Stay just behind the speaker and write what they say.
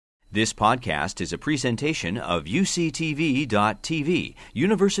This podcast is a presentation of UCTV.tv,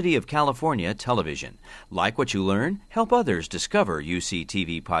 University of California Television. Like what you learn? Help others discover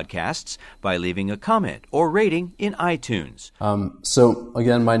UCTV podcasts by leaving a comment or rating in iTunes. So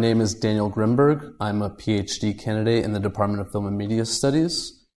again, my name is Daniel Grimberg. I'm a PhD candidate in the Department of Film and Media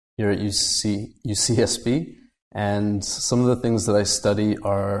Studies here at UCSB. And some of the things that I study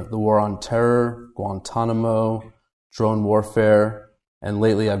are the war on terror, Guantanamo, drone warfare, and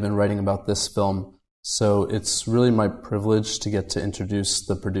lately I've been writing about this film. So it's really my privilege to get to introduce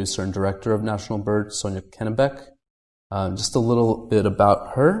the producer and director of National Bird, Sonia Kennebeck. Just a little bit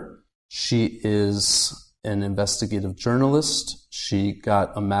about her. She is an investigative journalist. She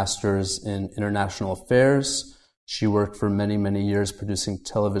got a master's in international affairs. She worked for many, many years producing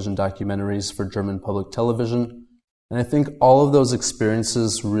television documentaries for German public television. And I think all of those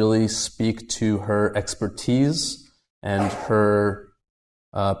experiences really speak to her expertise and her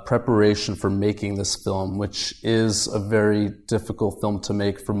preparation for making this film, which is a very difficult film to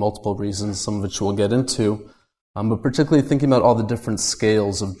make for multiple reasons, some of which we'll get into, but particularly thinking about all the different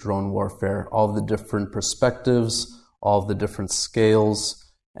scales of drone warfare, all the different perspectives, all the different scales,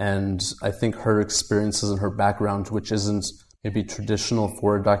 and I think her experiences and her background, which isn't maybe traditional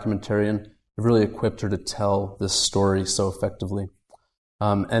for a documentarian, have really equipped her to tell this story so effectively.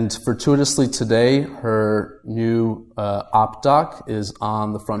 And fortuitously today, her new op doc is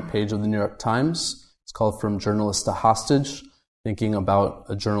on the front page of the New York Times. It's called From Journalist to Hostage, thinking about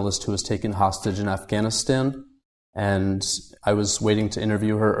a journalist who was taken hostage in Afghanistan. And I was waiting to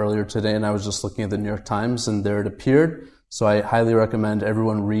interview her earlier today, and I was just looking at the New York Times, and there it appeared. So I highly recommend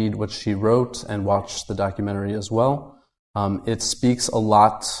everyone read what she wrote and watch the documentary as well. It speaks a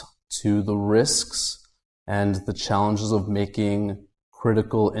lot to the risks and the challenges of making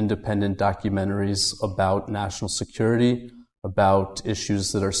critical, independent documentaries about national security, about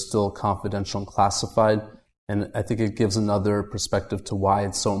issues that are still confidential and classified. And I think it gives another perspective to why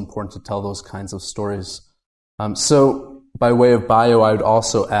it's so important to tell those kinds of stories. So by way of bio, I would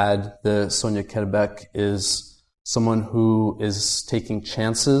also add that Sonia Kennebeck is someone who is taking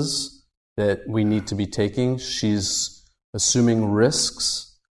chances that we need to be taking. She's assuming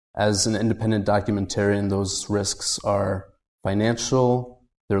risks. As an independent documentarian, those risks are financial,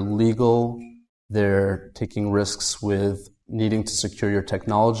 they're legal, they're taking risks with needing to secure your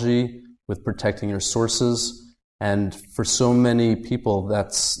technology, with protecting your sources. And for so many people,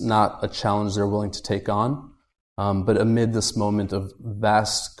 that's not a challenge they're willing to take on. But amid this moment of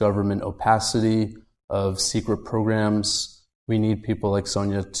vast government opacity, of secret programs, we need people like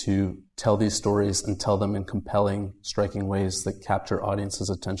Sonia to tell these stories and tell them in compelling, striking ways that capture audiences'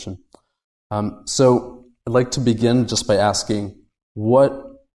 attention. So I'd like to begin just by asking, what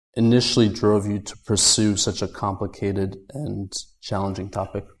initially drove you to pursue such a complicated and challenging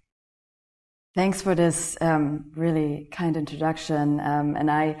topic? Thanks for this really kind introduction.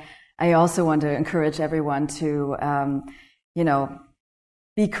 And I also want to encourage everyone to,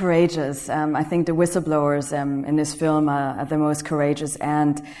 be courageous. I think the whistleblowers in this film are the most courageous,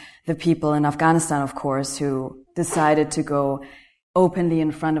 and the people in Afghanistan, of course, who decided to go openly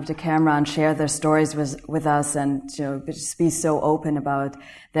in front of the camera and share their stories with us, and just be so open about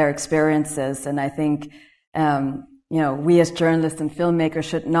their experiences. And I think we as journalists and filmmakers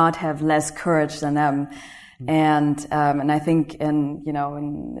should not have less courage than them. And I think in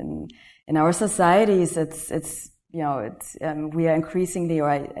our societies, we are increasingly, or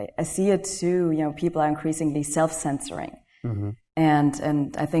I see it too. People are increasingly self-censoring,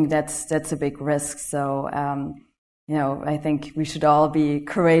 and I think that's a big risk. So. I think we should all be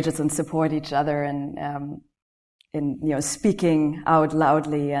courageous and support each other in speaking out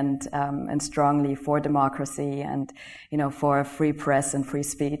loudly and strongly for democracy and, for a free press and free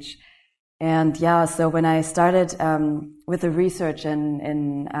speech. And so when I started with the research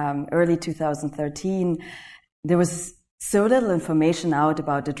in early 2013, there was so little information out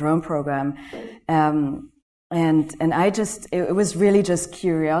about the drone program. And it was really just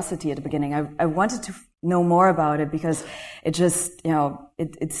curiosity at the beginning. I wanted to know more about it because it just,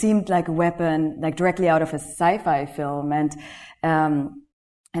 it seemed like a weapon, like directly out of a sci-fi film. And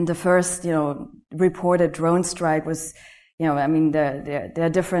the first, reported drone strike was, there are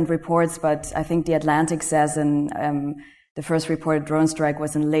different reports, but I think The Atlantic says the first reported drone strike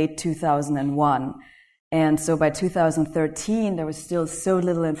was in late 2001. And so by 2013, there was still so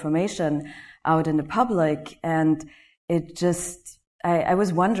little information out in the public, and it just, I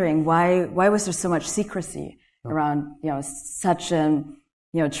was wondering why was there so much secrecy around such a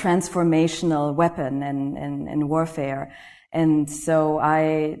transformational weapon in warfare. And so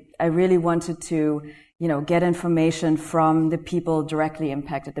I really wanted to get information from the people directly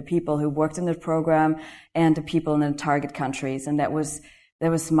impacted, the people who worked in the program and the people in the target countries. And that was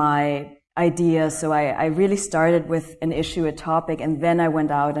my idea. So I really started with an issue, a topic, and then I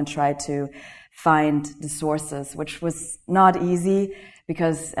went out and tried to find the sources, which was not easy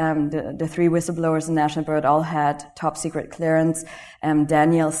because the three whistleblowers in National Bird all had top secret clearance.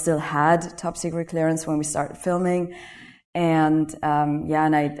 Daniel still had top secret clearance when we started filming. And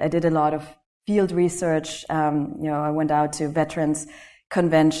I did a lot of field research. I went out to veterans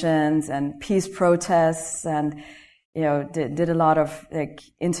conventions and peace protests and did a lot of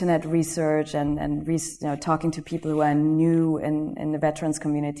internet research and talking to people who I knew in the veterans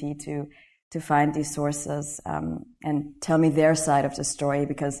community to find these sources and tell me their side of the story,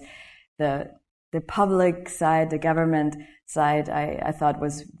 because the public side, the government side, I thought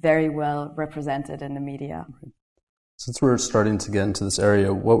was very well represented in the media. Since we're starting to get into this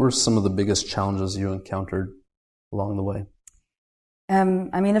area, what were some of the biggest challenges you encountered along the way?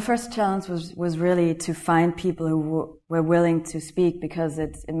 The first challenge was really to find people who were willing to speak, because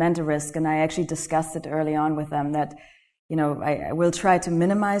it meant a risk. And I actually discussed it early on with them that, I will try to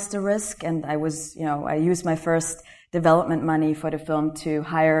minimize the risk. And I used my first development money for the film to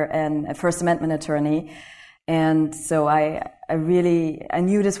hire a First Amendment attorney. And so I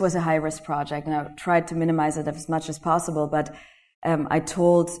knew this was a high risk project, and I tried to minimize it as much as possible. But I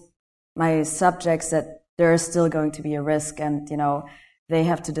told my subjects that there is still going to be a risk, and they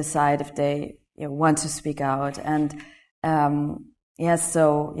have to decide if they want to speak out. And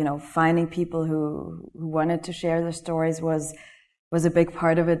so finding people who wanted to share their stories was a big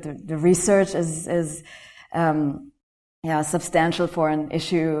part of it. The research is substantial for an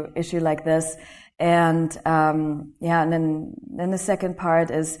issue like this. And and then the second part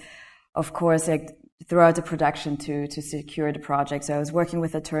is, of course, throughout the production to secure the project. So I was working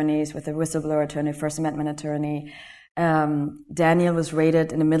with attorneys, with a whistleblower attorney, First Amendment attorney. Daniel was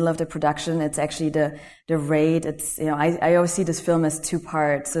raided in the middle of the production. It's actually the raid. It's, I always see this film as two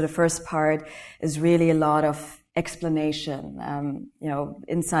parts. So the first part is really a lot of explanation,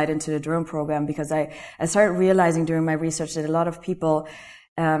 insight into the drone program, because I started realizing during my research that a lot of people,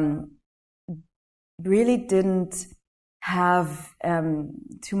 really didn't have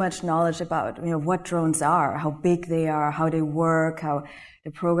too much knowledge about what drones are, how big they are, how they work, how the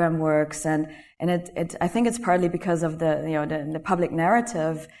program works, and it I think it's partly because of the public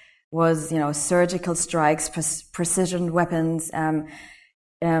narrative was surgical strikes, precision weapons,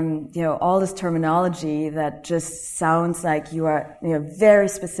 all this terminology that just sounds like you are very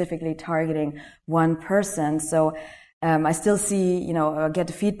specifically targeting one person. So I still see I get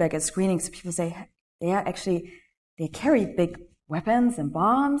the feedback at screenings. People say, yeah, actually, they carry big weapons and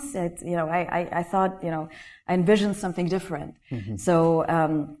bombs. I thought, I envisioned something different. Mm-hmm. So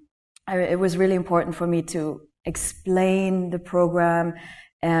it was really important for me to explain the program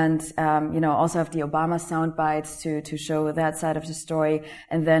and, also have the Obama sound bites to show that side of the story,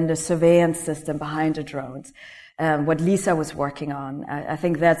 and then the surveillance system behind the drones, what Lisa was working on. I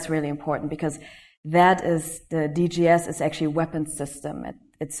think that's really important, because that is, the DGS is actually a weapons system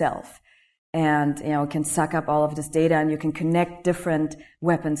itself. And, can suck up all of this data, and you can connect different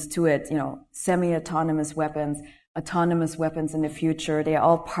weapons to it, semi-autonomous weapons, autonomous weapons in the future. They are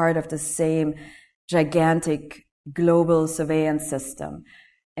all part of the same gigantic global surveillance system.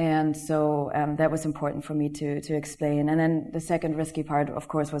 And so that was important for me to explain. And then the second risky part, of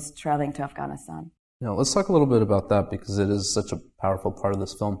course, was traveling to Afghanistan. Let's talk a little bit about that, because it is such a powerful part of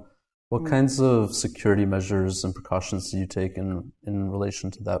this film. What kinds of security measures and precautions do you take in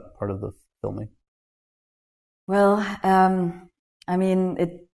relation to that part of the filming? Well,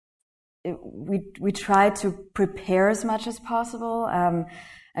 we try to prepare as much as possible.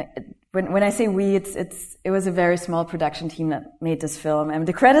 When I say we, it was a very small production team that made this film. And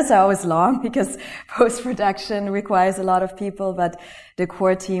the credits are always long because post-production requires a lot of people, but the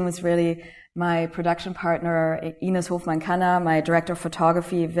core team was really my production partner, Ines Hofmann-Kanner, my director of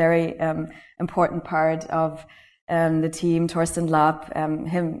photography, very important part of the team, Torsten Lapp,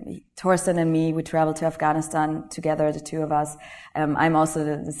 Torsten and me, we traveled to Afghanistan together, the two of us. I'm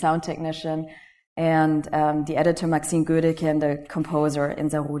also the sound technician, and the editor, Maxine Gödecke, and the composer,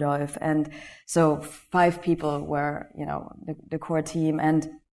 Insa Rudolph. And so 5 people were, the core team. And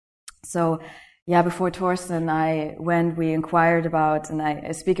so, before Torsten and I went, we inquired about, and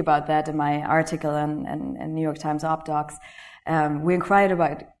I speak about that in my article in New York Times Op Docs, we inquired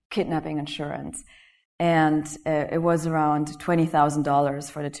about kidnapping insurance. And it was around $20,000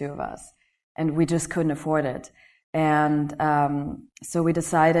 for the two of us. And we just couldn't afford it. And so we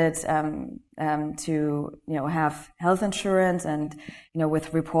decided to, have health insurance and,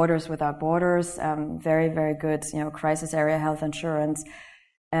 with Reporters Without Borders, very, very good, crisis area health insurance.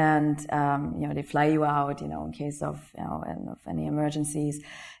 And, they fly you out, in case of, of any emergencies.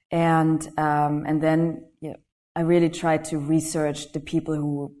 And then, I really tried to research the people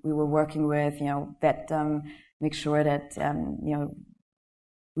who we were working with, vet them, make sure that,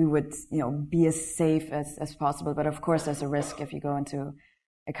 we would, be as safe as possible. But of course, there's a risk if you go into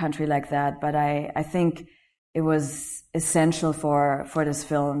a country like that. But I think it was essential for this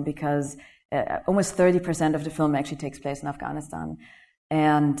film because almost 30% of the film actually takes place in Afghanistan.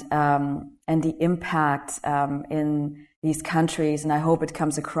 And the impact in these countries, and I hope it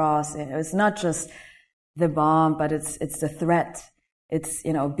comes across, it's not just the bomb, but it's the threat. It's,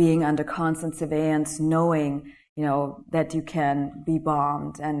 being under constant surveillance, knowing, that you can be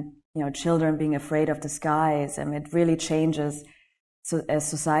bombed, and, children being afraid of the skies. I mean, it really changes a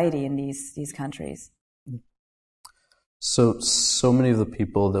society in these countries. So many of the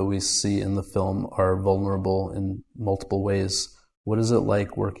people that we see in the film are vulnerable in multiple ways. What is it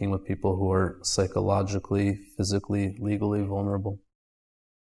like working with people who are psychologically, physically, legally vulnerable?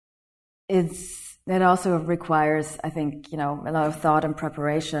 That also requires, I think, a lot of thought and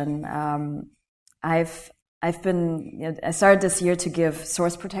preparation. I started this year to give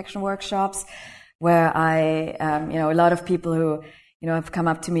source protection workshops where a lot of people who, have come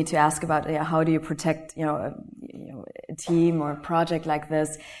up to me to ask about how do you protect, a team or a project like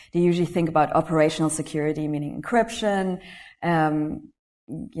this. They usually think about operational security, meaning encryption,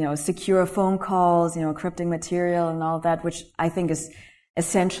 secure phone calls, encrypting material and all that, which I think is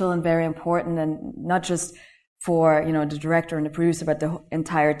essential and very important, and not just for, the director and the producer, but the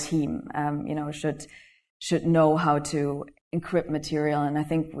entire team, should know how to encrypt material. And I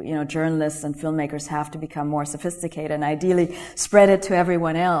think, journalists and filmmakers have to become more sophisticated and ideally spread it to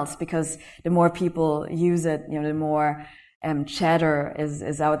everyone else, because the more people use it, the more chatter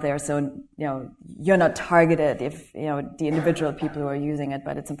is out there. So, you're not targeted if, the individual people who are using it,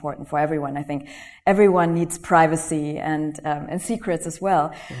 but it's important for everyone. I think everyone needs privacy and secrets as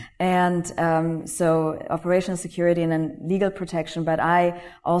well. And so operational security and then legal protection, but I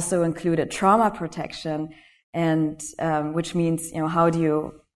also included trauma protection, and which means, how do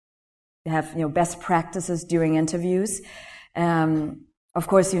you have, best practices during interviews. Of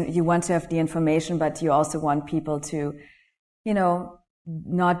course, you want to have the information, but you also want people to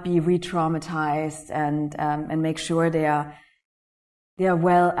not be re-traumatized and make sure they are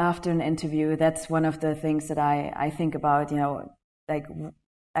well after an interview. That's one of the things that I think about, like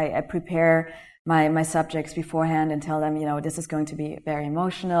I prepare my subjects beforehand and tell them, this is going to be very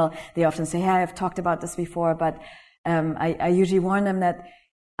emotional. They often say, hey, I've talked about this before, but I usually warn them that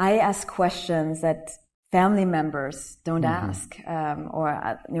I ask questions that family members don't ask,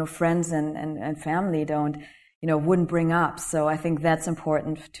 or friends and family wouldn't bring up. So I think that's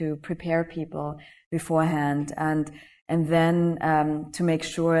important to prepare people beforehand, and then to make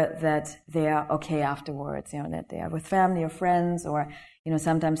sure that they are okay afterwards, that they are with family or friends, or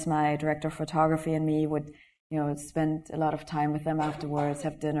sometimes my director of photography and me would spend a lot of time with them afterwards,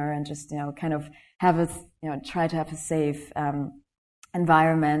 have dinner, and just kind of have try to have a safe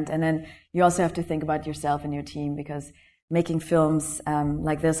environment. And then you also have to think about yourself and your team, because making films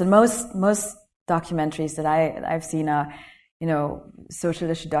like this, and most documentaries that I've seen are, social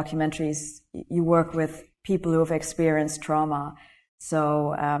issue documentaries. You work with people who have experienced trauma.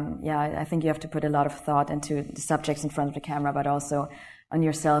 So, I think you have to put a lot of thought into the subjects in front of the camera, but also on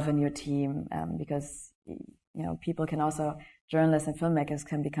yourself and your team, because, people can also, journalists and filmmakers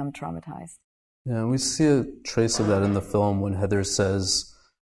can become traumatized. Yeah, and we see a trace of that in the film when Heather says,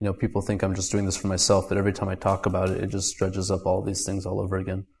 people think I'm just doing this for myself, but every time I talk about it, it just dredges up all these things all over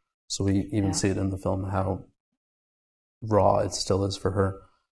again. So we even see it in the film, how raw it still is for her.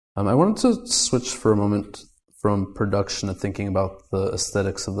 I wanted to switch for a moment from production to thinking about the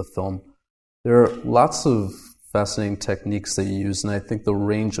aesthetics of the film. There are lots of fascinating techniques that you use, and I think the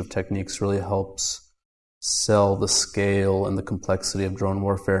range of techniques really helps sell the scale and the complexity of drone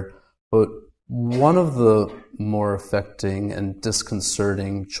warfare. But one of the more affecting and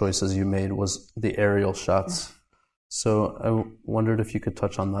disconcerting choices you made was the aerial shots. So I wondered if you could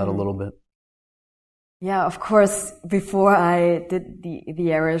touch on that a little bit. Yeah, of course. Before I did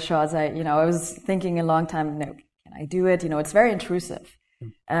the aerial shots, I was thinking a long time, can I do it? It's very intrusive.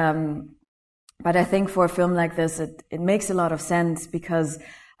 But I think for a film like this, it makes a lot of sense, because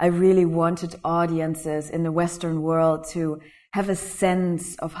I really wanted audiences in the Western world to have a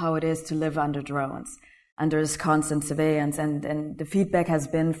sense of how it is to live under drones. under this constant surveillance. And the feedback has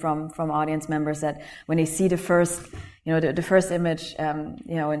been from audience members that when they see the first, the first image,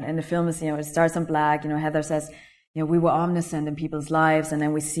 in the film is, it starts in black. Heather says, we were omniscient in people's lives, and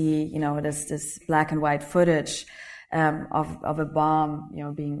then we see, this black and white footage of a bomb,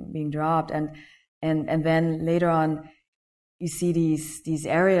 being dropped, and then later on, you see these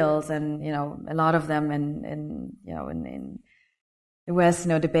aerials, and a lot of them in the West,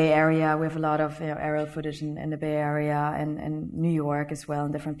 the Bay Area. We have a lot of aerial footage in the Bay Area and New York as well,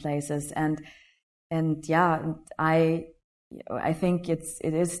 in different places, and yeah, I think it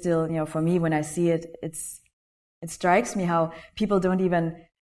is still, for me, when I see it, it strikes me how people don't even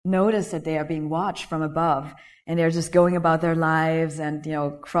notice that they are being watched from above, and they're just going about their lives and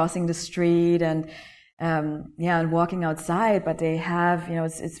crossing the street and and walking outside, but they have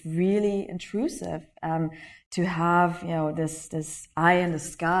it's really intrusive to have this eye in the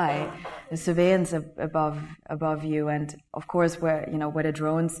sky, the surveillance above you, and of course where the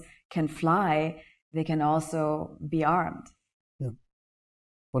drones can fly, they can also be armed. Yeah.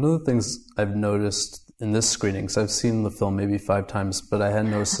 One of the things I've noticed in this screening, because I've seen the film maybe 5 times, but I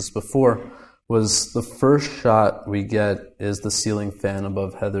hadn't noticed this before, was the first shot we get is the ceiling fan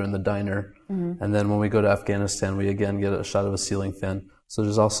above Heather in the diner. Mm-hmm. And then when we go to Afghanistan, we again get a shot of a ceiling fan. So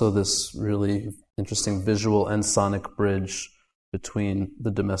there's also this really interesting visual and sonic bridge between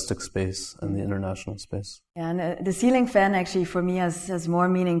the domestic space and the international space. Yeah, and the ceiling fan actually for me has more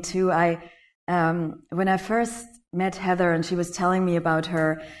meaning too. When I first met Heather and she was telling me about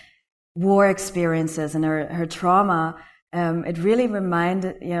her war experiences and her trauma, it really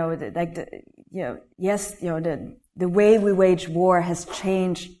reminded, the way we wage war has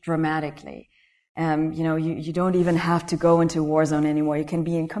changed dramatically. You don't even have to go into a war zone anymore. You can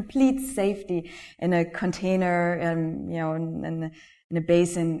be in complete safety in a container, in a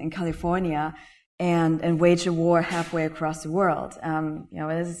base in California, and wage a war halfway across the world.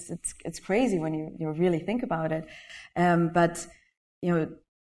 It's crazy when you really think about it. But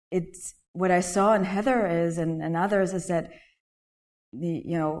it's what I saw in Heather and others is that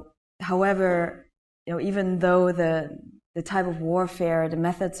however, even though the type of warfare, the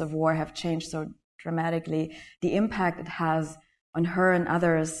methods of war have changed so dramatically, the impact it has on her and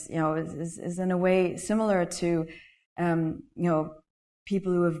others, is in a way similar to,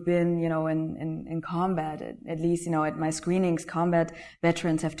 people who have been, in combat. At least, at my screenings, combat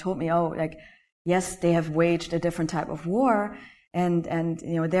veterans have told me, yes, they have waged a different type of war, and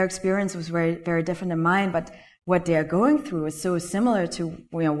their experience was very, very different than mine, but what they are going through is so similar to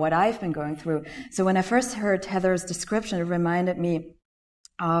what I've been going through. So when I first heard Heather's description, it reminded me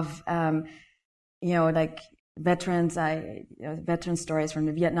of veteran stories from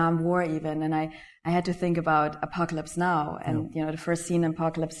the Vietnam War even, and I had to think about Apocalypse Now, and the first scene in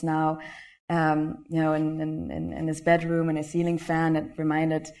Apocalypse Now, in his bedroom and a ceiling fan, it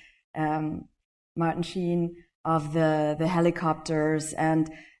reminded Martin Sheen of the helicopters, and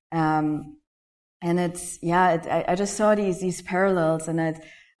it's I just saw these parallels, and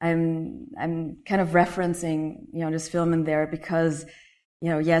I'm kind of referencing this film in there because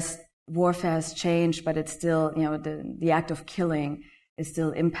yes, warfare has changed, but it's still the act of killing is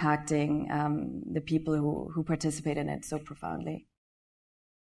still impacting the people who participate in it so profoundly.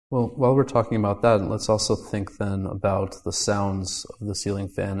 Well, while we're talking about that, let's also think then about the sounds of the ceiling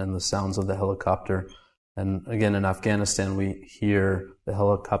fan and the sounds of the helicopter. And again, in Afghanistan, we hear the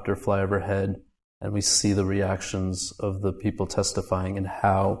helicopter fly overhead, and we see the reactions of the people testifying and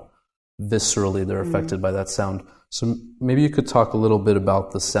how viscerally they're affected by that sound. So maybe you could talk a little bit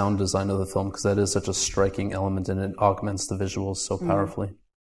about the sound design of the film, because that is such a striking element and it augments the visuals so powerfully.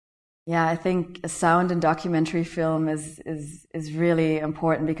 Yeah, I think a sound in documentary film is really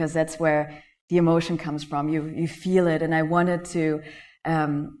important because that's where the emotion comes from. You feel it, and I wanted to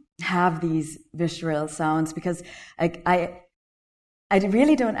have these visceral sounds because I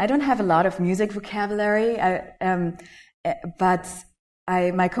really don't have a lot of music vocabulary, but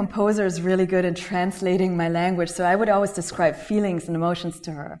my composer is really good in translating my language, so I would always describe feelings and emotions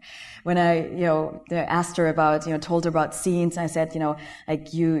to her. When I, asked her about, told her about scenes, I said,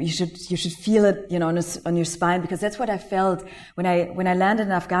 you should feel it, on your spine, because that's what I felt when I landed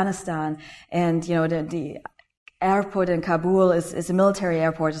in Afghanistan, and the airport in Kabul is a military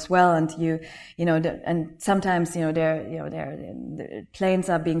airport as well, and and sometimes the planes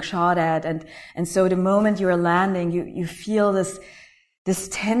are being shot at, and so the moment you are landing, you feel this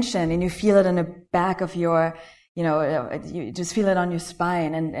tension, and you feel it in the back of your, you just feel it on your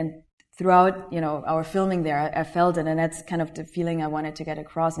spine, and throughout, our filming there, I felt it, and that's kind of the feeling I wanted to get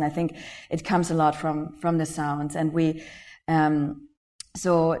across, and I think it comes a lot from the sounds, and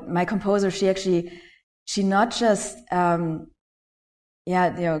so my composer, she she not just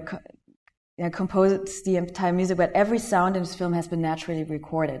composed the entire music, but every sound in this film has been naturally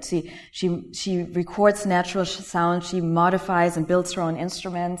recorded. She records natural sound. She modifies and builds her own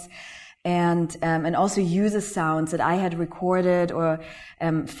instruments, and also uses sounds that I had recorded or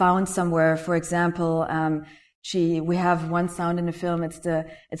found somewhere. For example, we have one sound in the film. It's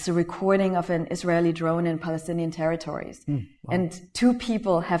the recording of an Israeli drone in Palestinian territories, wow. And 2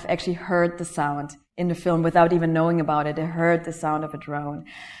 people have actually heard the sound in the film without even knowing about it. They heard the sound of a drone.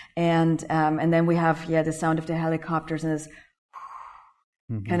 And then we have the sound of the helicopters, and this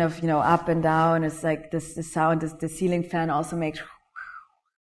kind of up and down. It's like the sound. The ceiling fan also makes,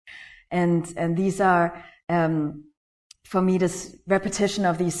 and these are for me, this repetition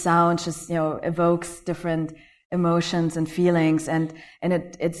of these sounds just evokes different emotions and feelings, and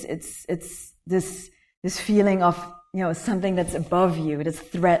it's this feeling of something that's above you, that's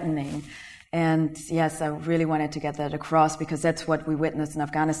threatening. And yes, I really wanted to get that across, because that's what we witnessed in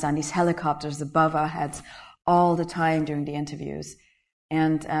Afghanistan, these helicopters above our heads all the time during the interviews.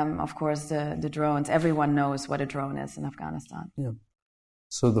 And of course, the drones. Everyone knows what a drone is in Afghanistan. Yeah.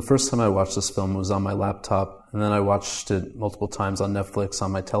 So the first time I watched this film was on my laptop, and then I watched it multiple times on Netflix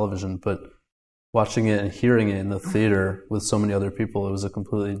on my television. But watching it and hearing it in the theater with so many other people, it was a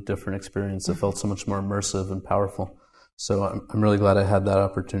completely different experience. It felt so much more immersive and powerful. So I'm really glad I had that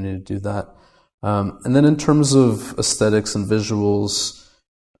opportunity to do that. And then in terms of aesthetics and visuals,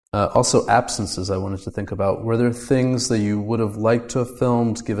 also absences I wanted to think about. Were there things that you would have liked to have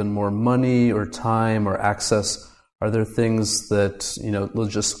filmed, given more money or time or access? Are there things that,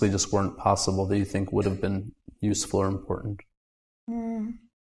 logistically just weren't possible that you think would have been useful or important?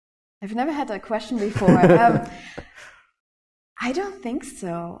 I've never had that question before. I don't think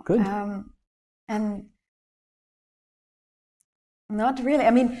so. Good. And not really.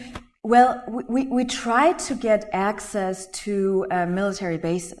 I mean, well, we tried to get access to military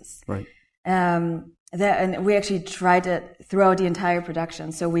bases. Right. And we actually tried it throughout the entire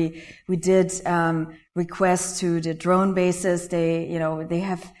production. So we did requests to the drone bases. They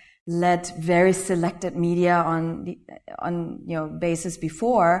have let very selected media on bases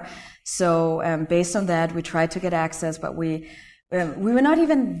before. So based on that, we tried to get access, but we were not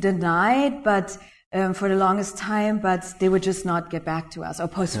even denied, but for the longest time, but they would just not get back to us, or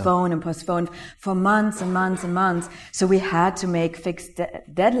postpone for months and months and months. So we had to make fixed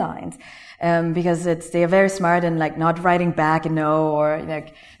deadlines, because they are very smart in not writing back a no or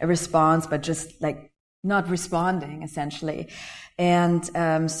a response, but just not responding essentially. And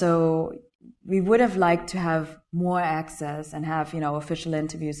so we would have liked to have more access and have official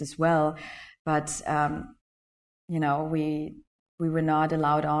interviews as well, but we were not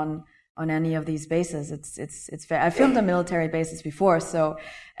allowed on any of these bases. It's fair. I filmed on military bases before, so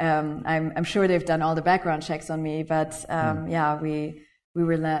I'm sure they've done all the background checks on me. But we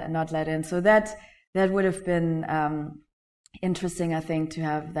were not let in. So that would have been interesting, I think, to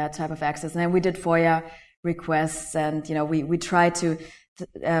have that type of access. And then we did FOIA requests, and we tried to.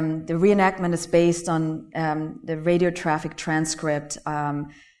 The reenactment is based on the radio traffic transcript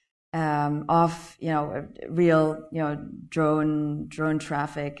of real drone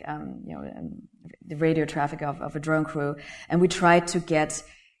traffic, the radio traffic of a drone crew, and we tried to get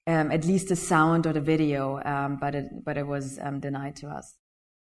at least the sound or the video, but it was denied to us.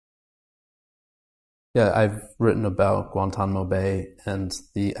 Yeah, I've written about Guantanamo Bay and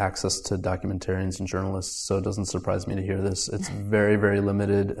the access to documentarians and journalists, so it doesn't surprise me to hear this. It's very, very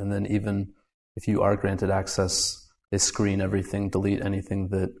limited, and then even if you are granted access, they screen everything, delete anything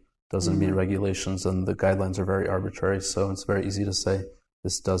that doesn't meet regulations, and the guidelines are very arbitrary, so it's very easy to say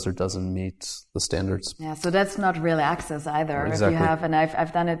this does or doesn't meet the standards. Yeah, so that's not real access either. Exactly. If you have, and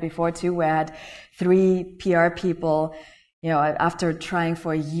I've done it before too, where I had 3 PR people, after trying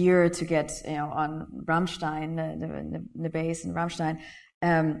for a year to get, on Ramstein, the base in Ramstein,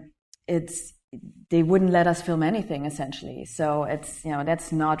 they wouldn't let us film anything essentially. So it's,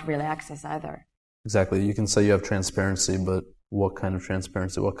 that's not real access either. Exactly. You can say you have transparency, but what kind of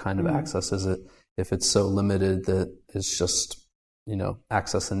transparency, what kind of access is it if it's so limited that it's just,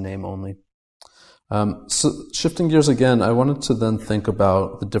 access in name only? So shifting gears again, I wanted to then think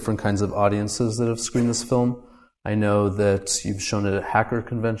about the different kinds of audiences that have screened this film. I know that you've shown it at hacker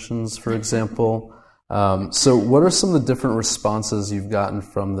conventions, for example. So what are some of the different responses you've gotten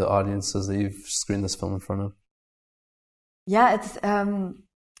from the audiences that you've screened this film in front of? Yeah, it's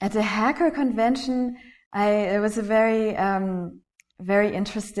at the hacker convention, it was a very very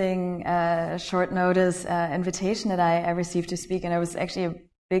interesting short notice invitation that I received to speak, and it was actually a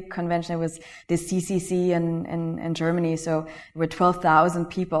big convention. It was the CCC in Germany, so there were 12,000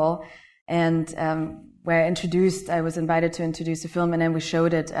 people, and where I was invited to introduce the film, and then we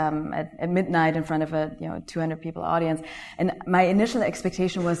showed it at midnight in front of a 200 people audience. And my initial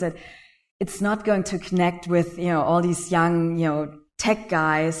expectation was that it's not going to connect with all these young tech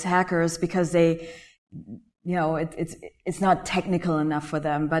guys, hackers, because they it's not technical enough for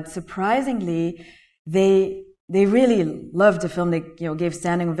them. But surprisingly, they really loved the film. They gave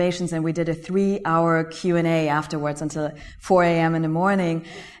standing ovations, and we did a 3-hour Q&A afterwards until 4 a.m. in the morning.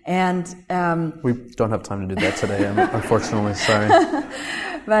 And we don't have time to do that today, unfortunately. Sorry.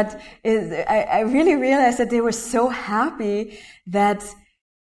 But I really realized that they were so happy that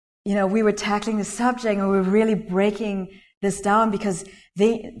we were tackling the subject, and we were really breaking this down, because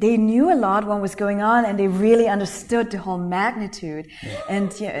they knew a lot what was going on, and they really understood the whole magnitude. Yeah.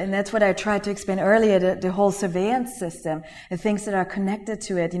 And that's what I tried to explain earlier, the whole surveillance system, the things that are connected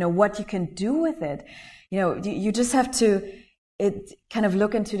to it, what you can do with it. You just have to kind of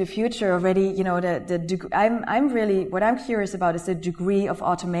look into the future already. I'm really, what I'm curious about is the degree of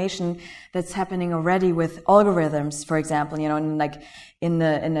automation that's happening already with algorithms, for example, and like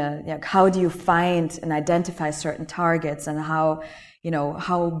how do you find and identify certain targets, and how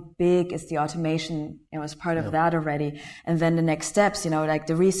big is the automation, as part of that already. And then the next steps, like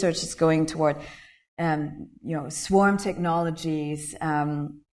the research is going toward, swarm technologies,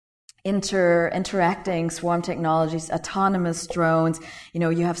 interacting swarm technologies, autonomous drones,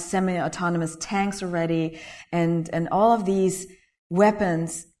 you have semi-autonomous tanks already, and all of these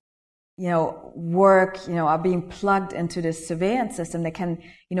weapons, are being plugged into this surveillance system that can,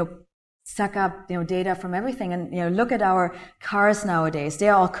 suck up, data from everything. And, look at our cars nowadays.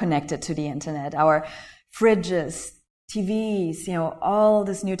 They're all connected to the internet. Our fridges, TVs, all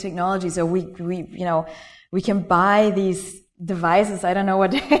this new technology. So we can buy these devices. I don't know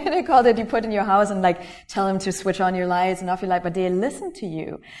what they call it. You put in your house and tell them to switch on your lights and off your light, but they listen to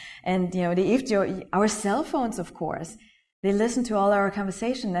you. And, our cell phones, of course, they listen to all our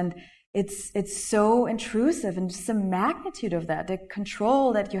conversation, and it's so intrusive, and just the magnitude of that, the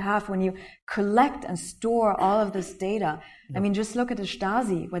control that you have when you collect and store all of this data. Yeah. I mean, just look at the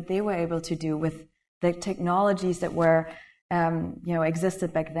Stasi, what they were able to do with the technologies that were,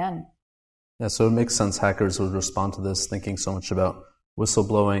 existed back then. Yeah, so it makes sense hackers would respond to this thinking so much about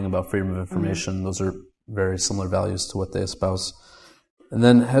whistleblowing, about freedom of information. Mm-hmm. Those are very similar values to what they espouse. And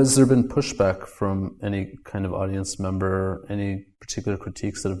then has there been pushback from any kind of audience member, any particular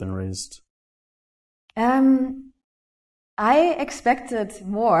critiques that have been raised? I expected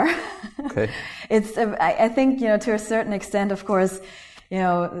more. Okay. I think, to a certain extent, of course,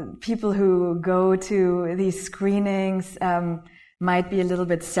 people who go to these screenings might be a little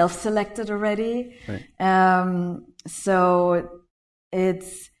bit self-selected already. Right. So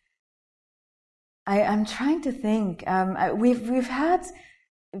I'm trying to think. We've had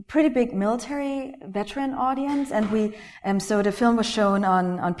a pretty big military veteran audience, and so the film was shown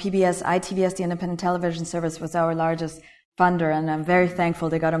on PBS. ITVS, the independent television service, was our largest funder, and I'm very thankful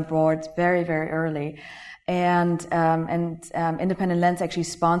they got on board very, very early. And Independent Lens actually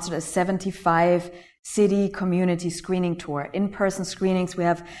sponsored a 75 city community screening tour, in-person screenings. We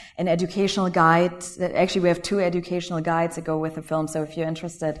have an educational guide. Actually, we have 2 educational guides that go with the film. So if you're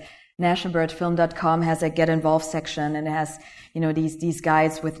interested, nationalbirdfilm.com has a Get Involved section, and it has, these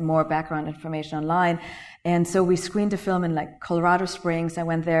guides with more background information online. And so we screened the film in Colorado Springs. I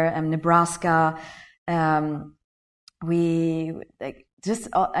went there, Nebraska. We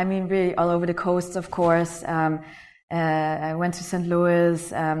really all over the coast, of course. I went to St.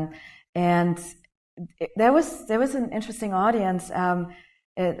 Louis, and there was an interesting audience.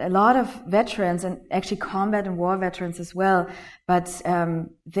 A lot of veterans, and actually combat and war veterans as well. But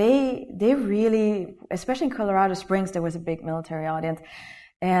they really, especially in Colorado Springs, there was a big military audience,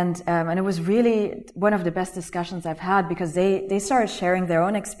 and it was really one of the best discussions I've had, because they started sharing their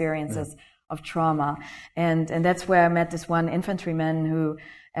own experiences of trauma, and that's where I met this one infantryman who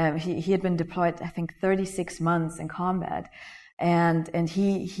he had been deployed, I think, 36 months in combat, and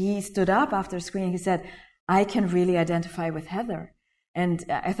he stood up after the screening. He said, "I can really identify with Heather." And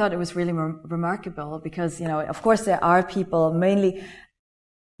I thought it was really remarkable, because, of course there are people, mainly,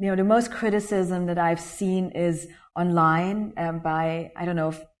 the most criticism that I've seen is online by, I don't know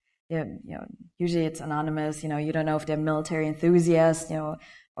if, usually it's anonymous, you don't know if they're military enthusiasts,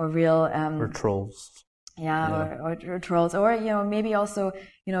 or real... or trolls. Yeah. Or trolls, or, maybe also,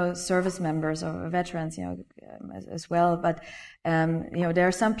 service members or veterans, as well. But, there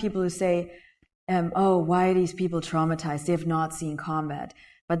are some people who say, why are these people traumatized? They have not seen combat.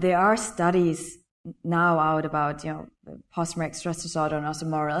 But there are studies now out about, post-traumatic stress disorder and also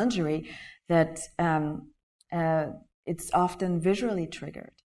moral injury, that it's often visually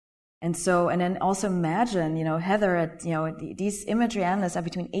triggered. And then also imagine, Heather, these imagery analysts are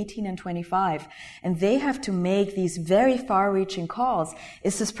between 18 and 25, and they have to make these very far-reaching calls.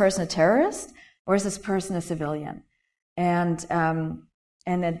 Is this person a terrorist, or is this person a civilian? And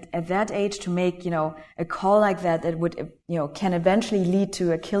at that age, to make, a call like that would, can eventually lead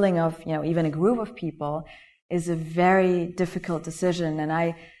to a killing of, even a group of people, is a very difficult decision. And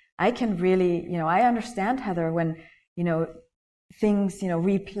I can really, I understand, Heather, when, things,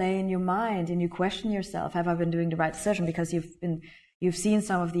 replay in your mind and you question yourself, have I been doing the right decision? Because you've seen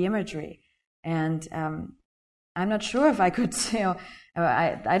some of the imagery. And I'm not sure if I could,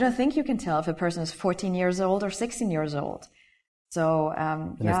 I don't think you can tell if a person is 14 years old or 16 years old. So,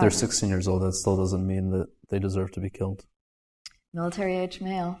 if they're 16 years old, that still doesn't mean that they deserve to be killed. Military age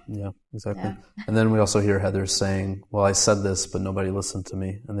male. Yeah, exactly. Yeah. And then we also hear Heather saying, well, I said this, but nobody listened to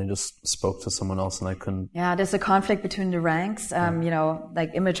me. And they just spoke to someone else and I couldn't. Yeah, there's a conflict between the ranks.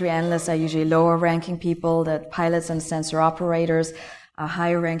 Like imagery analysts are usually lower ranking people, that pilots and sensor operators are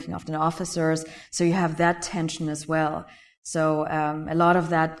higher ranking, often officers. So you have that tension as well. So a lot of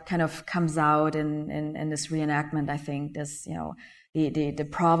that kind of comes out in this reenactment, I think. This, the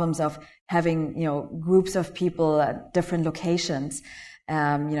problems of having, groups of people at different locations,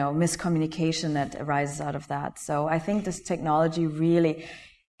 miscommunication that arises out of that. So I think this technology really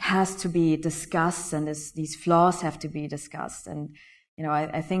has to be discussed, and these flaws have to be discussed. And,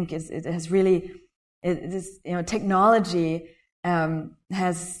 I think it has really, technology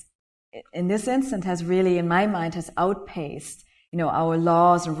has, in this instance, has really, in my mind, has outpaced, our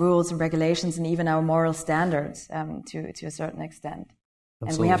laws and rules and regulations and even our moral standards to a certain extent.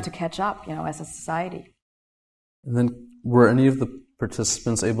 Absolutely. And we have to catch up, as a society. And then, were any of the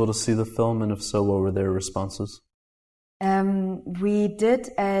participants able to see the film? And if so, what were their responses? We did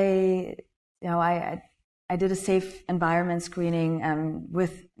I did a safe environment screening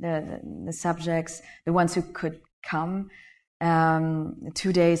with the subjects, the ones who could come,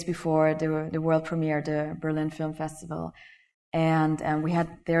 2 days before the world premiere, the Berlin Film Festival. And we had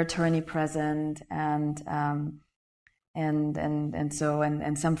their attorney present, and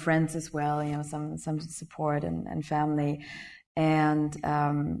some friends as well, some support and family, and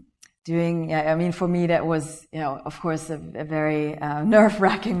for me that was, of course, a very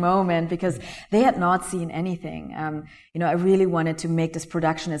nerve-wracking moment, because they had not seen anything. I really wanted to make this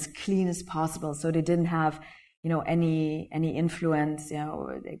production as clean as possible, so they didn't have any influence,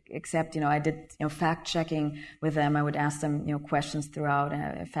 except, I did, fact checking with them. I would ask them, questions throughout, and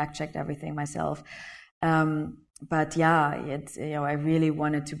I fact checked everything myself. But yeah, it's, I really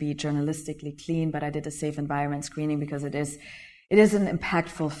wanted to be journalistically clean, but I did a safe environment screening because it is an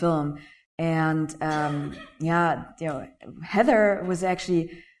impactful film. And, Heather was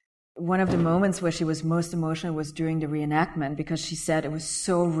actually, one of the moments where she was most emotional was during the reenactment, because she said it was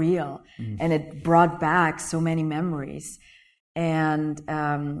so real, and it brought back so many memories. And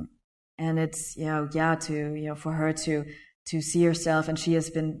it's, for her to see herself, and she has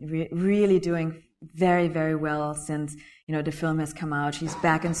been really doing very, very well since, the film has come out. She's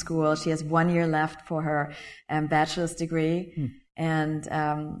back in school. She has 1 year left for her bachelor's degree. And,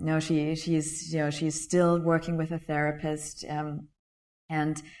 she's still working with a therapist.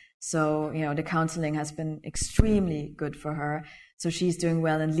 And so, the counseling has been extremely good for her. So she's doing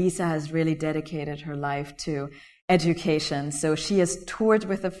well. And Lisa has really dedicated her life to education. So she has toured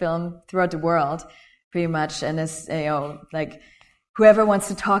with the film throughout the world, pretty much. And is, whoever wants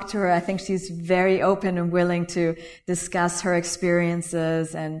to talk to her, I think she's very open and willing to discuss her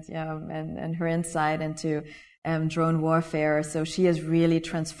experiences and her insight into drone warfare. So she has really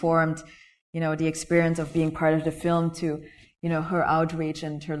transformed, the experience of being part of the film to, her outreach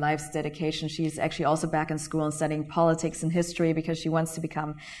and her life's dedication. She's actually also back in school and studying politics and history because she wants to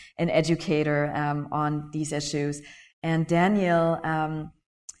become an educator on these issues. And Daniel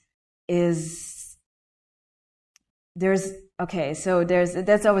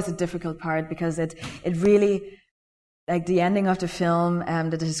that's always a difficult part, because it really, like, the ending of the film,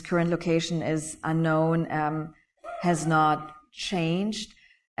 that his current location is unknown, has not changed.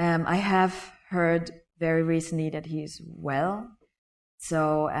 I have heard very recently that he's well,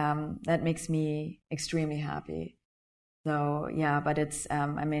 so that makes me extremely happy. So yeah, but it's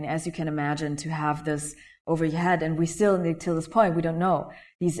as you can imagine, to have this over your head, and we still, till this point, we don't know.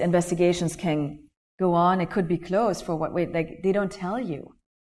 These investigations can go on. It could be closed for they don't tell you.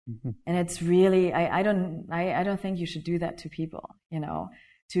 And it's really, I don't think you should do that to people,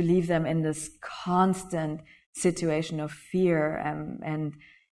 to leave them in this constant situation of fear, and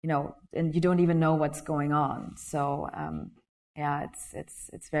you don't even know what's going on. So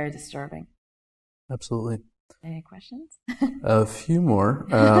it's very disturbing. Absolutely. Any questions? A few more.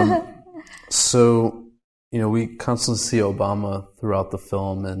 So, we constantly see Obama throughout the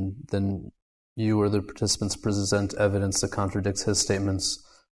film, and then you or the participants present evidence that contradicts his statements.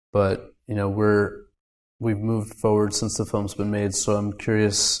 But, we've moved forward since the film's been made, so I'm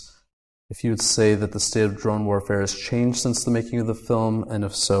curious if you would say that the state of drone warfare has changed since the making of the film, and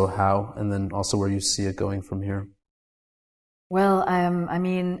if so, how? And then also where you see it going from here. Well,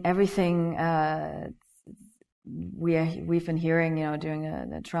 everything we've been hearing, during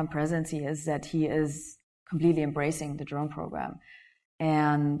the Trump presidency is that he is completely embracing the drone program,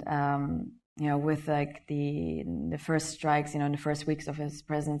 and with like the first strikes, in the first weeks of his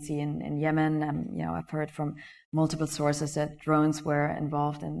presidency in Yemen, I've heard from multiple sources that drones were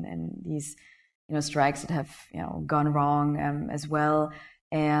involved in these, strikes that have, gone wrong as well.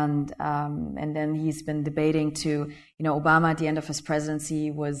 And then he's been debating to, Obama at the end of his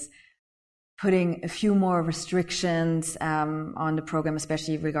presidency was putting a few more restrictions on the program,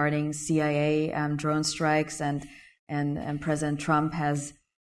 especially regarding CIA drone strikes, and President Trump has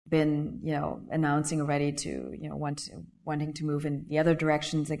been, announcing already to, wanting to move in the other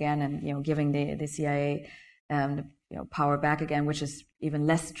directions again, and giving the CIA power back again, which is even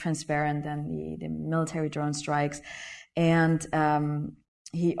less transparent than the military drone strikes. And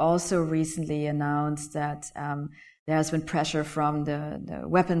he also recently announced that there has been pressure from the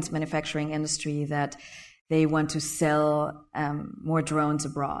weapons manufacturing industry that they want to sell more drones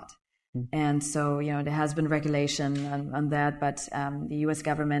abroad. And so, there has been regulation on that, but the U.S.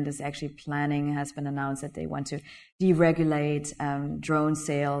 government is actually has been announced that they want to deregulate drone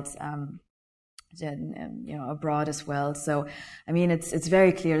sales abroad as well. So, it's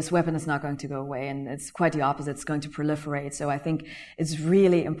very clear this weapon is not going to go away, and it's quite the opposite. It's going to proliferate. So I think it's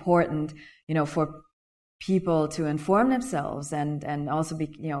really important, for people to inform themselves and also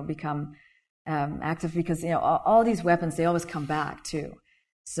become active, because, all these weapons, they always come back too.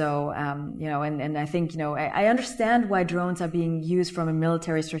 So, and I think, I understand why drones are being used from a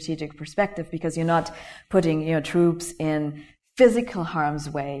military strategic perspective, because you're not putting, troops in physical harm's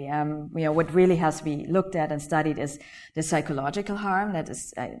way. What really has to be looked at and studied is the psychological harm that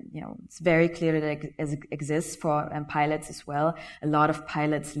is, it's very clear that it exists for pilots as well. A lot of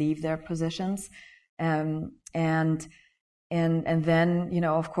pilots leave their positions. And then,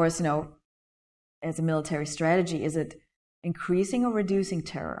 of course, as a military strategy, is it increasing or reducing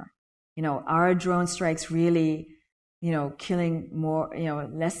terror? Are drone strikes really, killing more,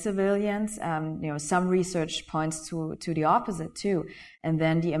 less civilians? Some research points to the opposite too. And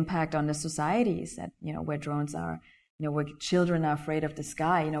then the impact on the societies that, where drones are, where children are afraid of the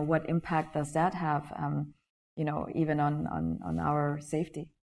sky, what impact does that have, even on our safety?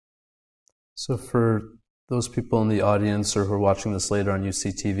 So for those people in the audience or who are watching this later on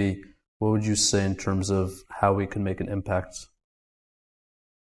UCTV, what would you say in terms of how we can make an impact?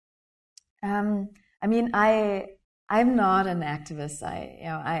 I'm not an activist.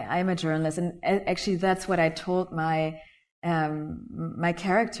 I'm a journalist, and actually that's what I told my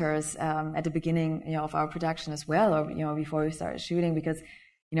characters at the beginning, of our production as well, or before we started shooting, because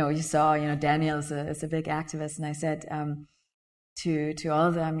you saw Daniel is a big activist, and I said to all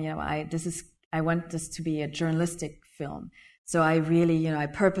of them, I want this to be a journalistic film. So I really, I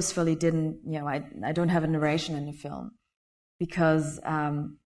purposefully didn't, I don't have a narration in the film, because I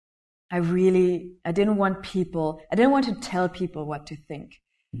didn't want to tell people what to think.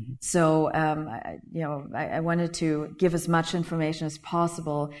 Mm-hmm. So, I wanted to give as much information as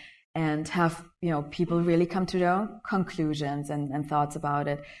possible and have, people really come to their own conclusions and thoughts about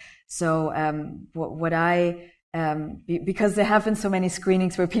it. So, because there have been so many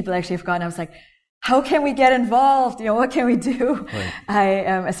screenings where people actually have gone, I was like, how can we get involved? What can we do?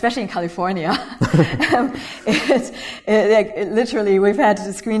 Right. Especially in California, literally we've had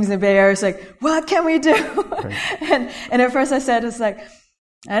the screenings in the Bay Area. It's like, what can we do? Right. And at first I said, it's like,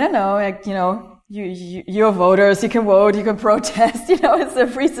 I don't know, you're voters, you can vote, you can protest, it's a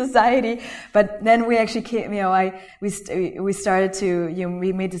free society. But then we actually came, we started to,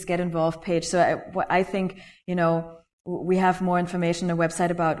 we made this Get Involved page. So I think, we have more information on the website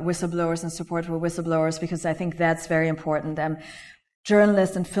about whistleblowers and support for whistleblowers, because I think that's very important.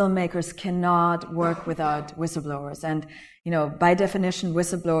 Journalists and filmmakers cannot work without whistleblowers. And, by definition,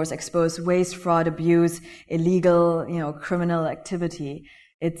 whistleblowers expose waste, fraud, abuse, illegal, criminal activity.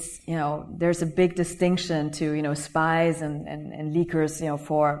 It's, there's a big distinction to, spies and leakers,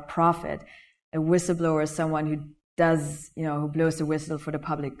 for profit. A whistleblower is someone who does, who blows the whistle for the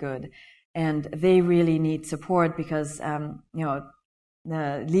public good. And they really need support because,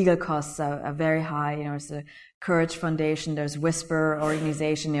 the legal costs are very high. There's the Courage Foundation, there's Whisper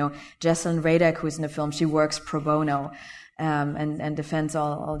organization. Jessalyn Radek, who's in the film, she works pro bono and defends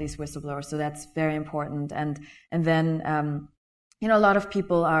all these whistleblowers. So that's very important. And then a lot of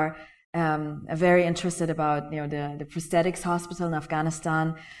people are very interested about the prosthetics hospital in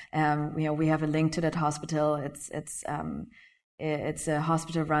Afghanistan. We have a link to that hospital. It's a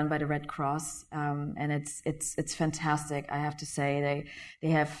hospital run by the Red Cross, and it's fantastic. I have to say, they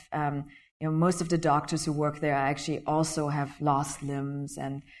have most of the doctors who work there actually also have lost limbs,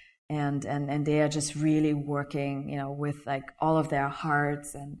 and they are just really working with like all of their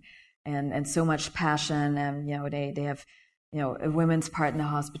hearts and so much passion. And they have a women's part in the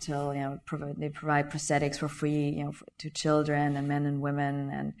hospital. They provide prosthetics for free to children and men and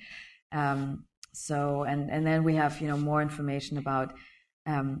women, and so and then we have more information about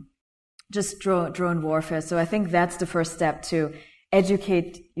just drone warfare. So I think that's the first step, to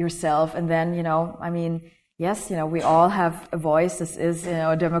educate yourself, and then yes, we all have a voice. This is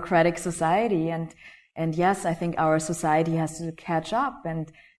a democratic society, and yes, I think our society has to catch up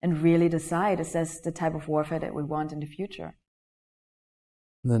and really decide, is this the type of warfare that we want in the future.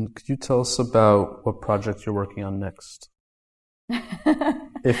 And then could you tell us about what project you're working on next?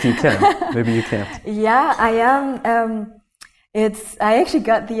 If you can. Maybe you can't. Yeah, I am. I actually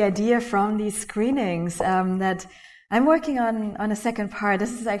got the idea from these screenings that I'm working on a second part.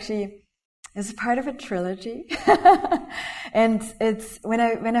 This is part of a trilogy. And it's when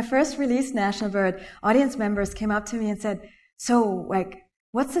I first released National Bird, audience members came up to me and said, "So, like,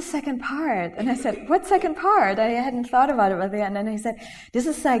 what's the second part?" And I said, "What second part?" I hadn't thought about it by then. And then he said, This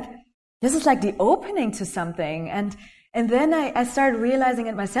is like the opening to something." And then I started realizing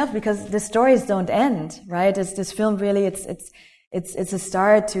it myself, because the stories don't end, right? This film really, it's a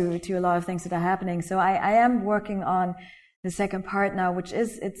start to a lot of things that are happening. So I am working on the second part now, which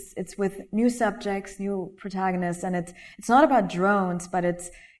is it's with new subjects, new protagonists, and it's not about drones, but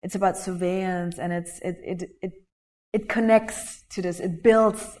it's about surveillance, and it connects to this. It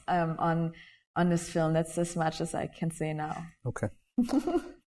builds on this film. That's as much as I can say now. Okay.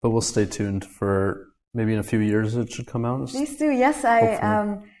 But we'll stay tuned for maybe in a few years it should come out. Please do. Yes,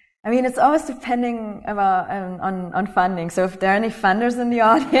 I mean, it's always depending on funding. So if there are any funders in the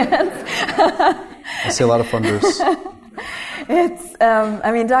audience, I see a lot of funders.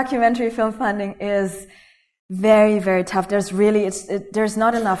 Documentary film funding is very, very tough. There's really there's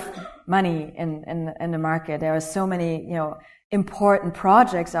not enough money in the market. There are so many important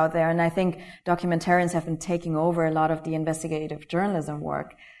projects out there, and I think documentarians have been taking over a lot of the investigative journalism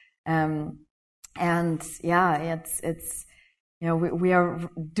work. We are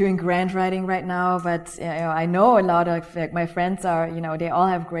doing grant writing right now, but I know a lot of my friends are they all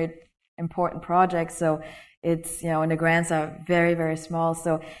have great important projects. So it's and the grants are very, very small.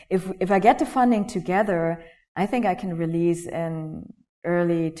 So if I get the funding together, I think I can release in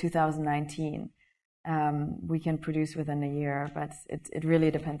early 2019. We can produce within a year, but it really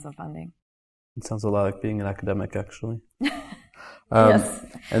depends on funding. It sounds a lot like being an academic, actually. Yes.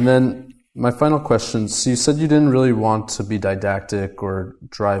 And then my final question, so you said you didn't really want to be didactic or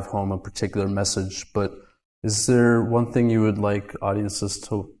drive home a particular message, but is there one thing you would like audiences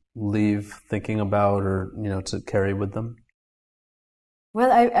to leave thinking about, or to carry with them?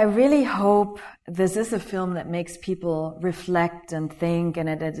 Well, I really hope this is a film that makes people reflect and think, and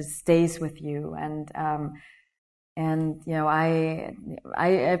that it stays with you. I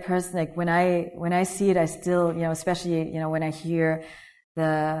personally, when I see it, I still, especially, when I hear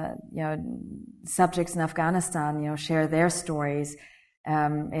the, subjects in Afghanistan, share their stories.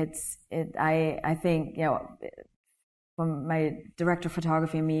 I think, from my director of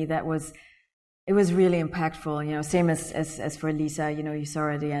photography and me, it was really impactful, same as for Lisa, you saw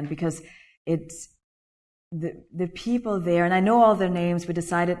her at the end, because it's the people there, and I know all their names. We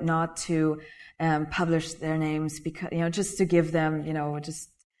decided not to publish their names because, just to give them, just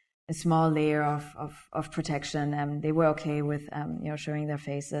a small layer of protection. They were okay with, showing their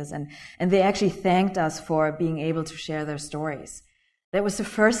faces, and they actually thanked us for being able to share their stories. That was the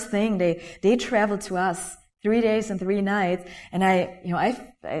first thing. They traveled to us 3 days and 3 nights, and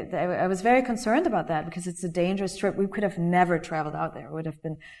I was very concerned about that, because it's a dangerous trip. We could have never traveled out there. It would have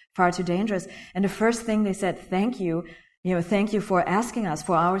been far too dangerous. And the first thing they said, thank you for asking us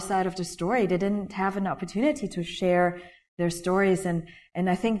for our side of the story. They didn't have an opportunity to share their stories, and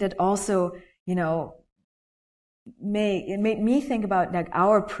I think that also, it made me think about like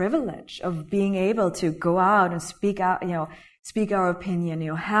our privilege of being able to go out and speak out, speak our opinion,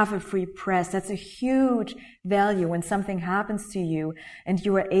 have a free press. That's a huge value when something happens to you and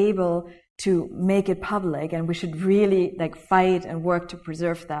you are able to make it public, and we should really like fight and work to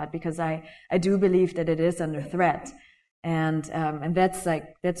preserve that, because I do believe that it is under threat. And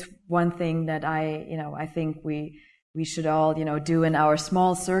that's one thing that I think we should all, do in our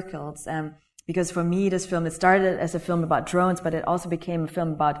small circles. Because for me, this film, it started as a film about drones, but it also became a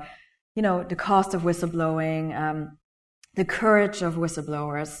film about, the cost of whistleblowing, the courage of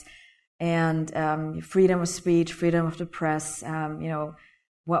whistleblowers, and freedom of speech, freedom of the press,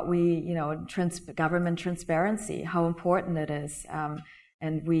 what we, government transparency, how important it is.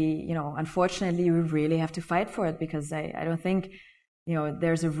 And we, unfortunately, we really have to fight for it, because I don't think,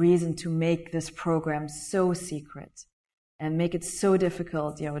 there's a reason to make this program so secret and make it so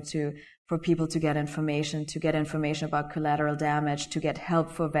difficult, for people to get information about collateral damage, to get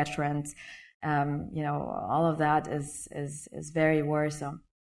help for veterans. All of that is very worrisome.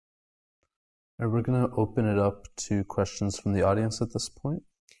 We're going to open it up to questions from the audience at this point.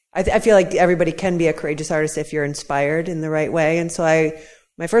 I feel like everybody can be a courageous artist if you're inspired in the right way. And so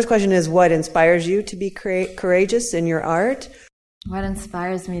my first question is, what inspires you to be courageous in your art? What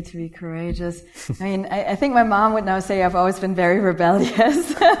inspires me to be courageous? I mean, I think my mom would now say I've always been very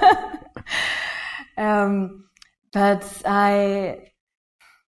rebellious. But I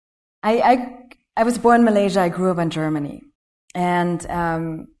was born in Malaysia. I grew up in Germany. And,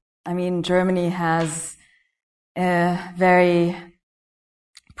 Germany has a very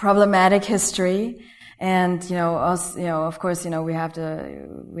problematic history. And, of course, we had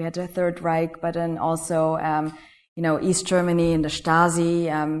the Third Reich, but then also, East Germany and the Stasi,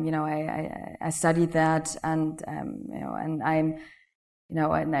 I studied that, and and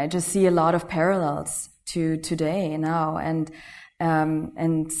I just see a lot of parallels to today now, and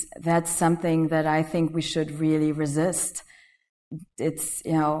that's something that I think we should really resist. It's,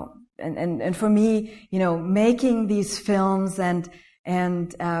 and for me, making these films and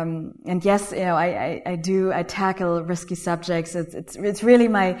yes, I tackle risky subjects. It's really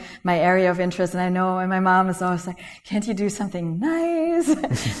my area of interest. And I know, and my mom is always like, can't you do something nice?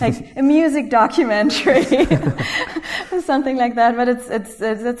 Like a music documentary or something like that. But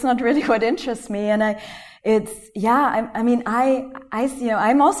it's not really what interests me. And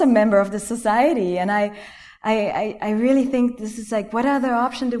I'm also a member of this society, and I really think this is like, what other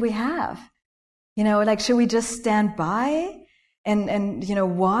option do we have? Should we just stand by and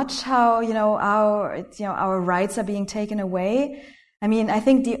watch how our rights are being taken away? I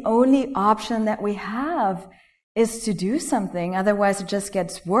think the only option that we have is to do something. Otherwise, it just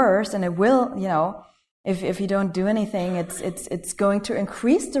gets worse, and it will. If you don't do anything, it's going to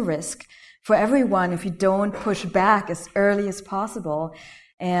increase the risk for everyone if you don't push back as early as possible.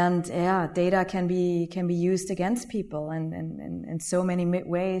 And data can be used against people and in so many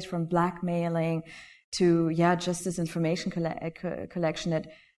ways, from blackmailing to just this information collection. That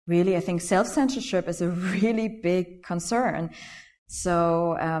really, I think self-censorship is a really big concern.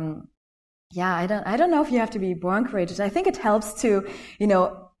 So I don't know if you have to be born courageous. I think it helps to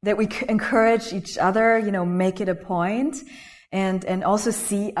that we encourage each other, make it a point, and also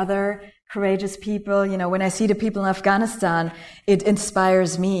see other courageous people. When I see the people in Afghanistan, it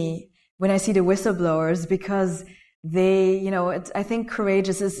inspires me. When I see the whistleblowers, because they, I think courage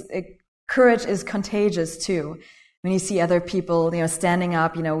is contagious too. When you see other people, standing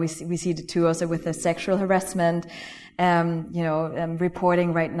up, we see the two also with the sexual harassment,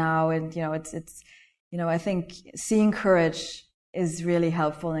 reporting right now, and it's I think seeing courage is really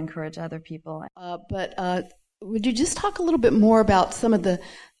helpful and encourage other people. But would you just talk a little bit more about some of the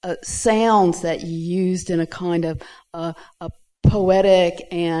sounds that you used in a kind of a poetic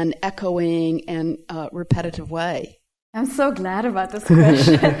and echoing and repetitive way? I'm so glad about this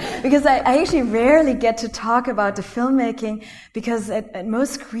question because I actually rarely get to talk about the filmmaking, because at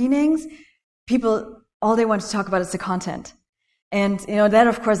most screenings, people, all they want to talk about is the content. And, that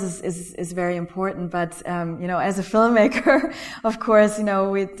of course is very important. But, as a filmmaker, of course,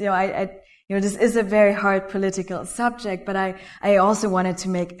 this is a very hard political subject, but I also wanted to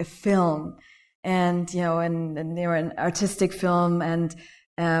make a film and an artistic film. And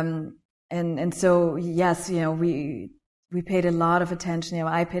so, yes, we paid a lot of attention,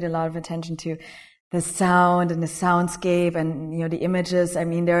 I paid a lot of attention to the sound and the soundscape and, the images.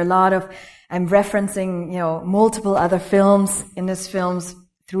 There are a lot of, I'm referencing, multiple other films in this films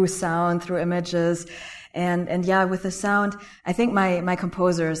through sound, through images. And with the sound, I think my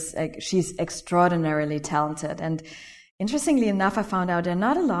composer's, she's extraordinarily talented. And interestingly enough, I found out there are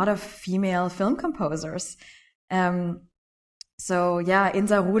not a lot of female film composers.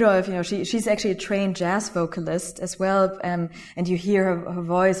 Insa Rudolph, she's actually a trained jazz vocalist as well. And you hear her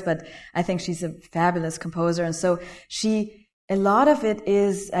voice, but I think she's a fabulous composer. And so a lot of it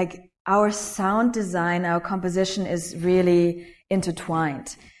is our sound design, our composition is really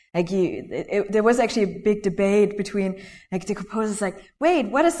intertwined. Like there was actually a big debate between like the composers, like, wait,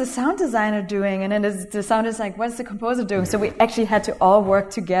 what is the sound designer doing? And then the sound is like, what's the composer doing? So we actually had to all work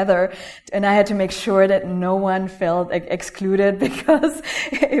together, and I had to make sure that no one felt like excluded because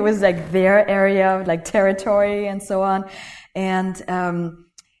it was like their area, like territory and so on. And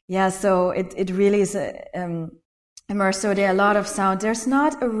so it really is immersed. So there are a lot of sound. There's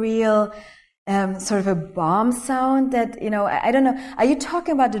not a real sort of a bomb sound that, I don't know. Are you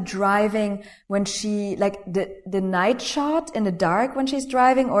talking about the driving when she, like the night shot in the dark when she's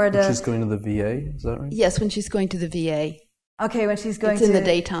driving, or when she's going to the VA? Is that right? Yes, when she's going to the VA. Okay, when she's going it's in the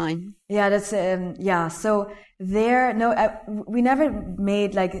daytime. Yeah, that's, So there, we never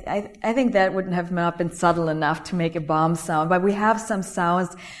made like, I think that wouldn't have not been subtle enough to make a bomb sound, but we have some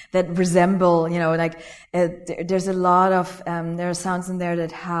sounds that resemble, there's a lot of, there are sounds in there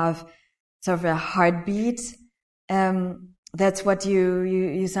that have sort of a heartbeat. That's what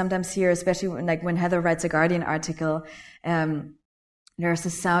you sometimes hear, especially when Heather writes a Guardian article. There's a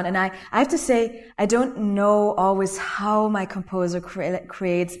sound, and I have to say, I don't know always how my composer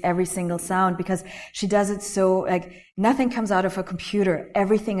creates every single sound, because she does it so, nothing comes out of a computer.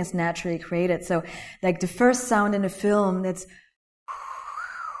 Everything is naturally created. So, the first sound in a film,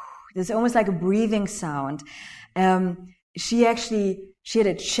 there's almost like a breathing sound. She had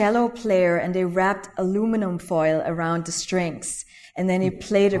a cello player, and they wrapped aluminum foil around the strings, and then he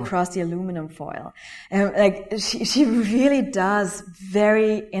played across the aluminum foil. She really does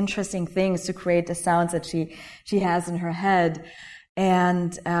very interesting things to create the sounds that she has in her head.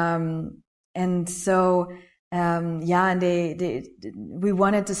 And we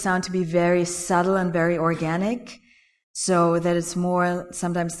wanted the sound to be very subtle and very organic, so that it's more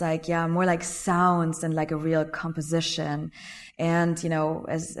sometimes more like sounds than like a real composition. And,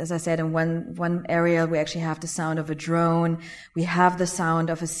 as I said, in one area, we actually have the sound of a drone. We have the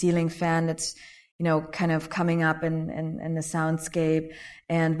sound of a ceiling fan that's, kind of coming up in the soundscape.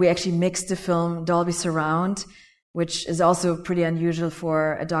 And we actually mixed the film Dolby Surround, which is also pretty unusual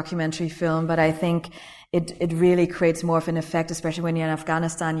for a documentary film. But I think it really creates more of an effect, especially when you're in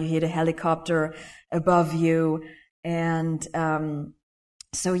Afghanistan. You hear the helicopter above you. And I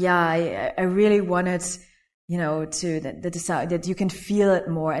really wanted, that you can feel it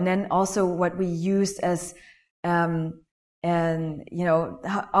more. And then also what we used as, often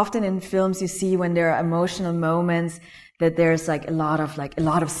in films you see when there are emotional moments that there's a lot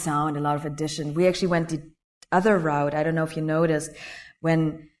of sound, a lot of addition. We actually went the other route. I don't know if you noticed,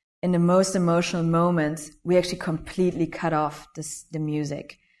 when in the most emotional moments, we actually completely cut off the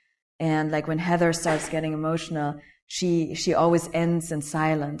music. And when Heather starts getting emotional, she always ends in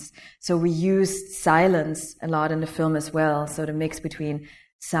silence. So we used silence a lot in the film as well. So the mix between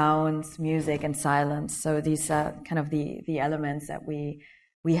sounds, music, and silence. So these are kind of the elements that we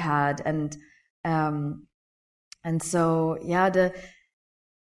had. And so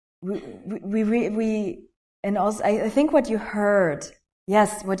and also I think what you heard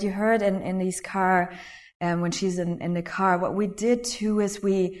in this car, when she's in the car, what we did too is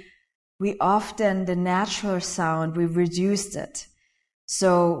we often, the natural sound, we reduced it.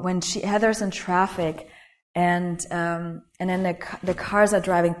 So when Heather's in traffic, and then the cars are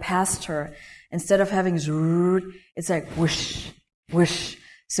driving past her, instead of having zoot, it's like whoosh, whoosh.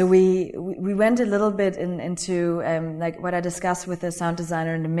 So we went a little bit into what I discussed with the sound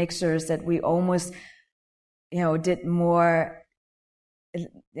designer and the mixers, that we almost, did more,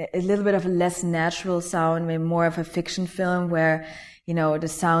 a little bit of a less natural sound, maybe more of a fiction film where, the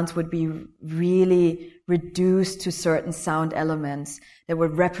sounds would be really reduced to certain sound elements that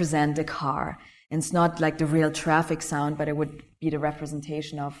would represent the car. And it's not like the real traffic sound, but it would be the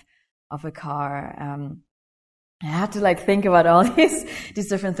representation of a car. I had to think about all these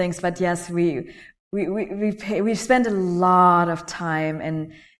different things, but yes, we spent a lot of time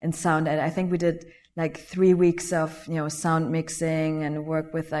in sound. And I think we did 3 weeks of, sound mixing and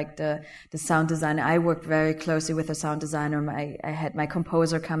work with the sound designer. I worked very closely with the sound designer. I had my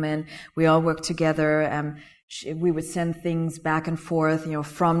composer come in. We all worked together. We would send things back and forth,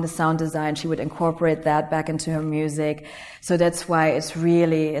 from the sound design. She would incorporate that back into her music. So that's why it's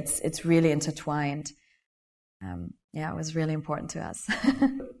really intertwined. It was really important to us.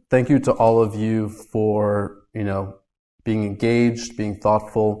 Thank you to all of you for, being engaged, being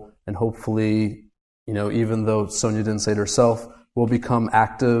thoughtful, and hopefully, even though Sonia didn't say it herself, we'll become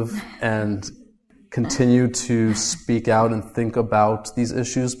active and continue to speak out and think about these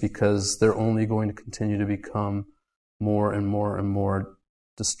issues, because they're only going to continue to become more and more and more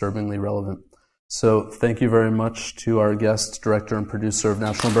disturbingly relevant. So thank you very much to our guest, director and producer of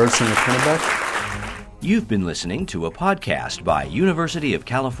National Bird, Singer Kennebec. You've been listening to a podcast by University of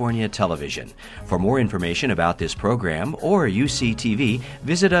California Television. For more information about this program or UCTV,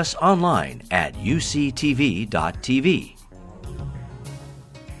 visit us online at uctv.tv.